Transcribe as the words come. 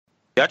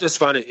I just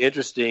find it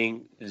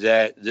interesting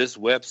that this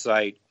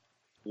website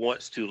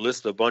wants to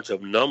list a bunch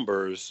of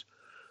numbers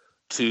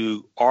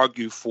to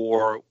argue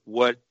for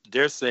what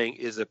they're saying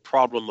is a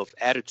problem of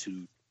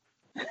attitude.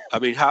 I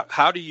mean,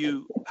 how do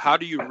you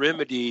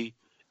remedy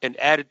an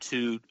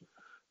attitude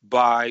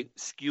by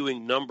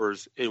skewing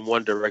numbers in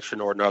one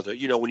direction or another?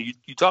 You know, when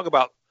you talk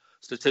about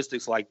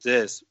statistics like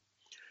this,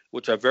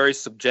 which are very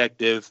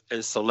subjective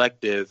and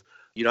selective,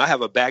 you know, I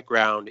have a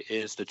background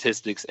in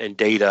statistics and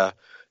data.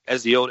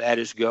 As the old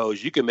adage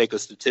goes, you can make a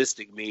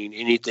statistic mean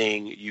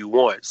anything you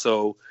want.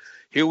 So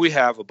here we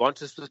have a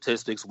bunch of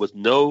statistics with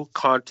no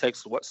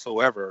context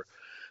whatsoever.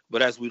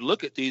 But as we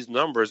look at these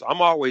numbers,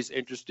 I'm always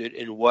interested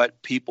in what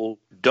people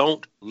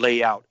don't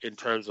lay out in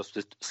terms of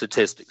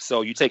statistics.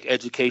 So you take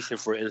education,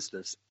 for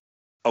instance.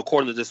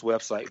 According to this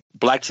website,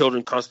 Black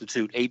children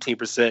constitute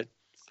 18%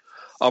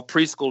 of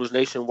preschoolers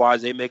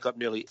nationwide. They make up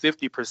nearly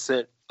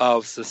 50%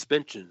 of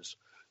suspensions.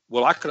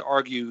 Well, I could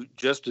argue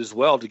just as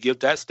well, to give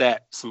that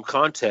stat some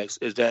context,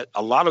 is that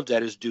a lot of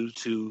that is due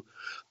to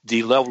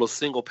the level of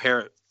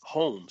single-parent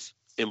homes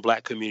in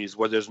Black communities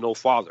where there's no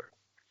father.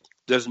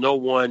 There's no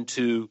one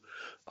to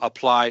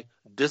apply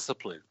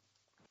discipline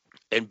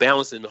and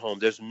balance in the home.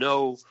 There's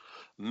no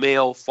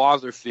male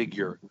father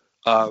figure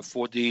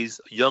for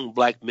these young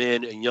Black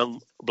men and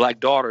young Black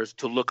daughters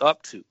to look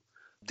up to.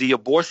 The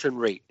abortion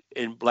rate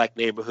in Black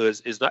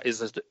neighborhoods is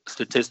a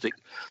statistic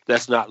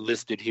that's not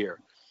listed here.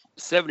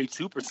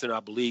 72%,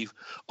 I believe,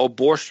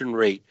 abortion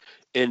rate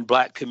in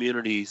Black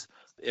communities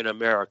in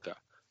America.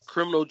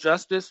 Criminal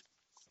justice,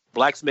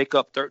 Blacks make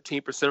up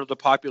 13% of the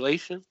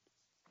population.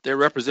 They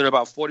represent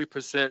about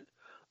 40%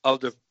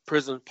 of the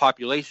prison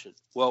population.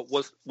 Well,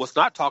 what's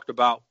not talked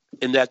about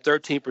in that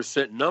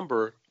 13%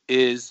 number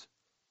is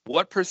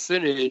what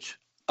percentage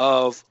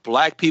of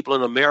Black people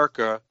in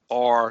America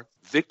are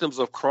victims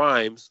of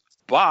crimes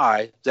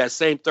by that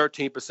same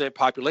 13%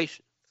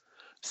 population.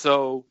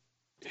 So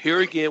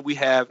here again, we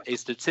have a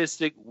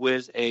statistic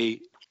with a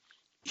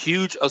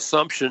huge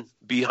assumption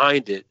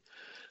behind it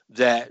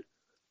that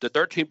the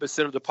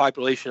 13% of the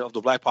population, of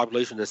the Black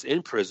population that's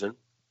in prison,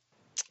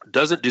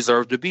 doesn't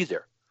deserve to be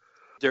there.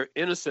 They're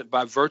innocent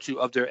by virtue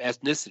of their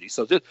ethnicity.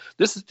 So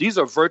these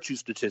are virtue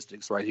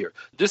statistics right here.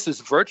 This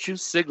is virtue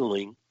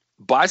signaling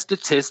by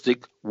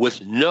statistic with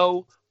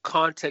no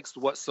context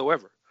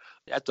whatsoever.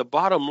 At the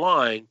bottom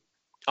line,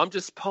 I'm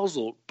just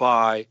puzzled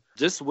by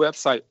this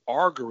website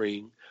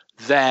arguing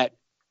that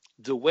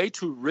the way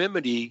to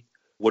remedy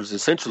what is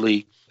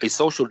essentially a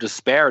social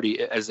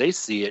disparity, as they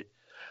see it,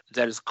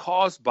 that is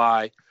caused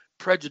by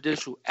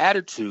prejudicial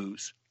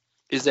attitudes,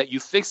 is that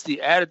you fix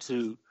the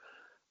attitude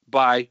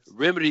by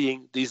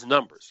remedying these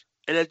numbers.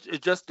 And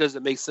it just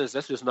doesn't make sense.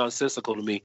 That's just nonsensical to me.